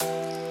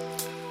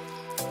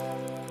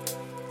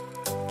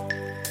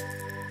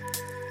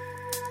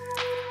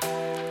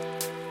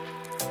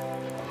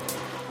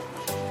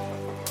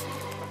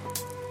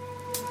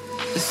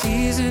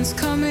Seasons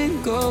come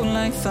and go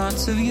like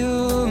thoughts of you.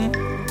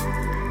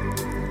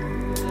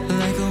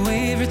 Like a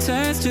wave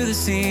returns to the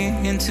sea,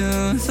 into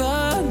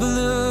the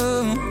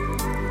blue.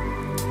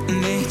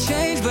 They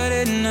change but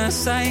in a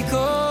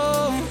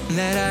cycle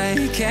that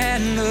I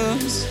can't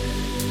lose.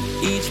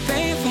 Each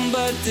painful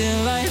but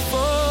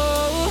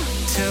delightful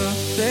to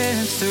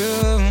live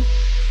through.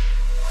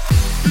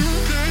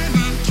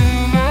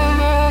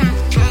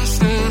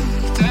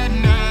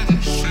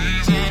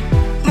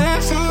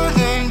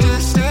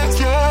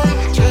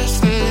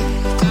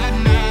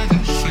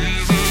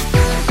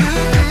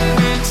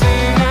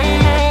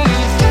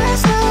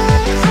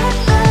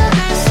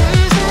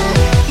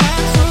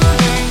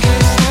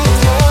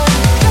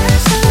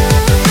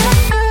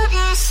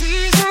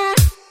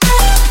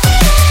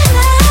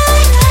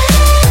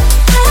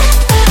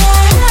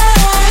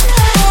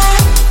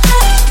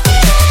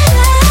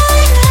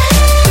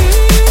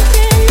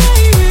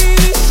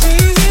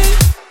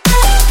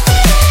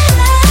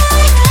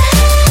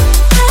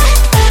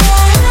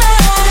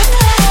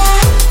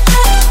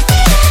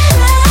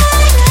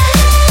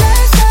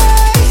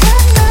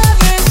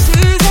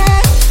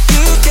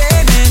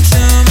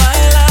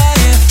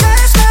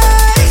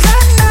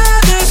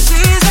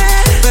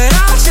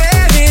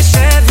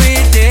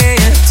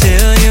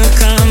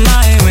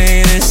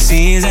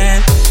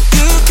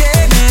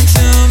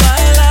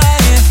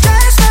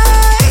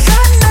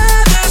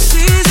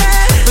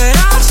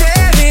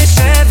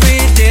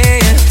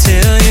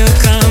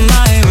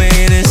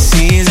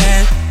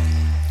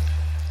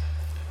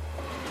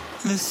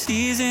 The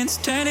seasons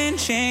turn and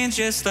change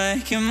just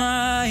like your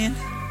mind.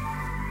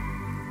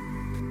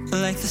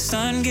 Like the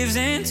sun gives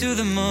into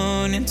the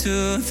moon,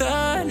 into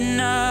the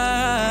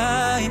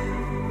night.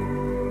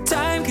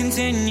 Time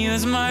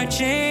continues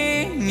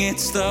marching, it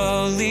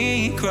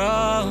slowly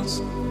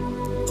crawls.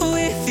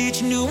 With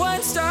each new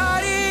one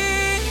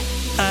starting,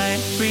 I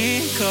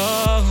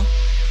recall.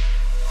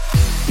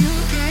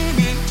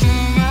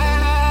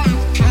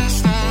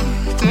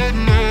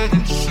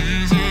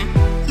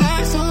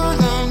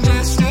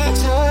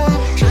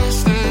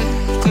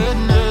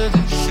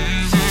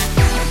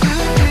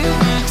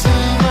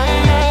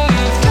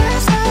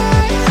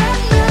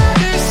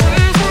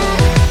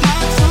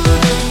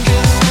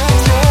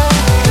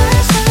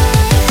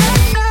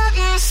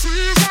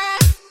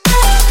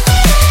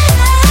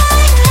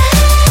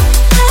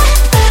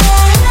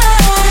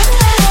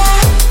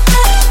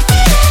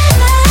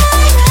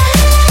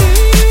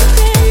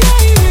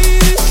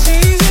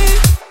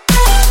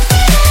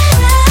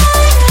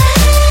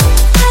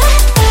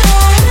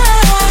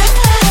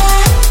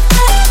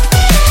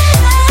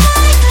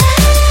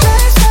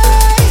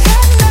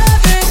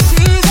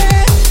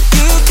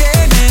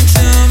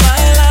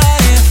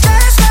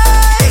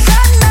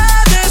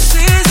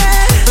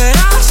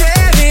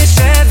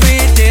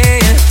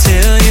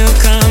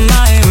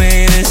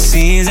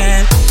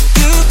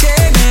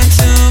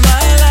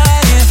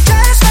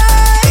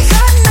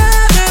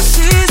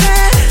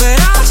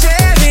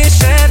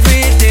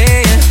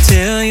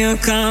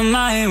 Come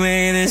my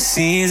way this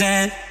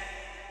season.